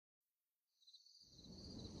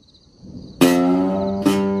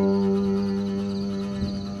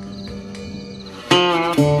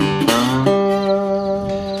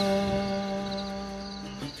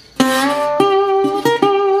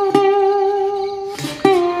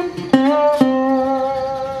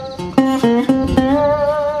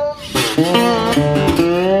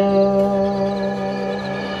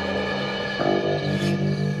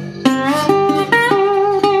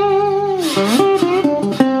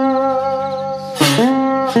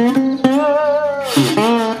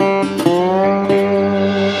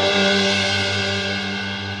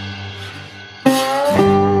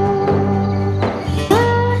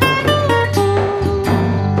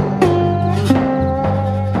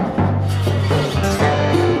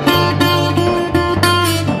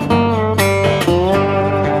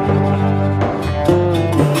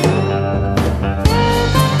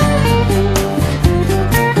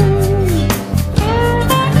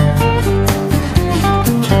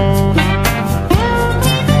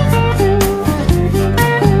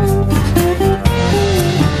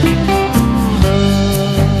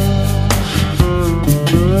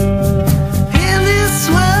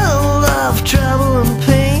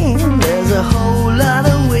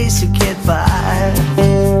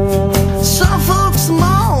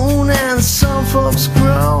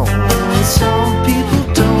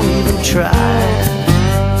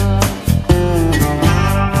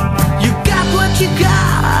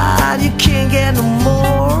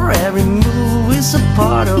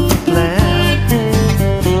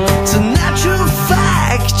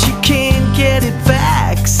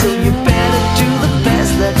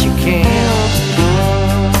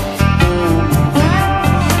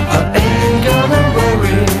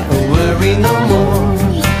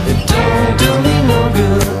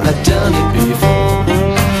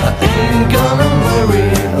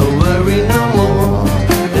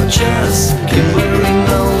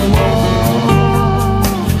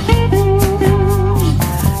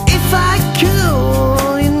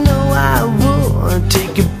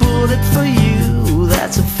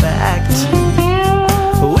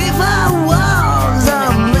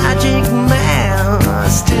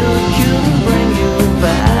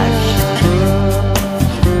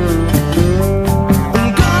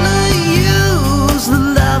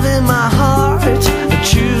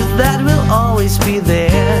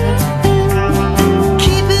there,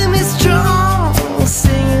 keeping me strong,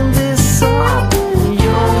 singing this song.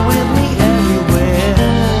 You're with me everywhere.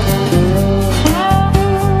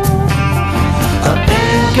 I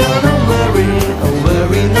ain't gonna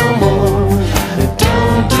worry no more. It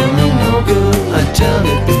don't do me no good, I done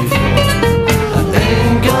it before. I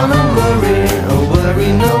ain't gonna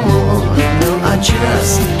worry no more. No, I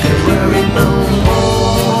just can't worry no more.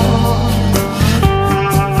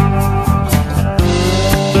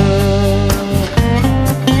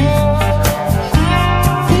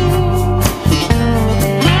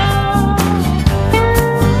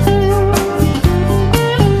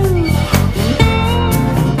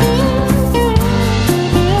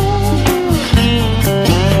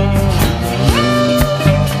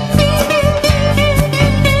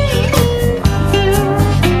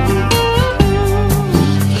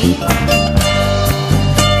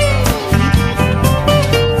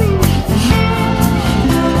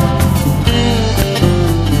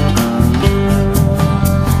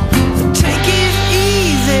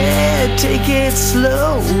 Take it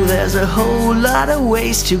slow, there's a whole lot of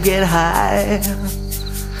ways to get high.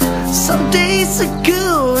 Some days are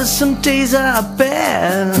good, some days are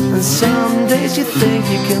bad, and some days you think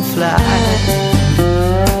you can fly.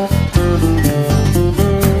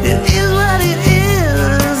 It is what it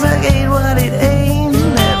is, like ain't what it ain't.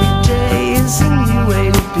 Every day is a new way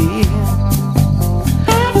to be.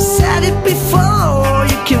 Said it before,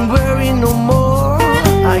 you can worry no more.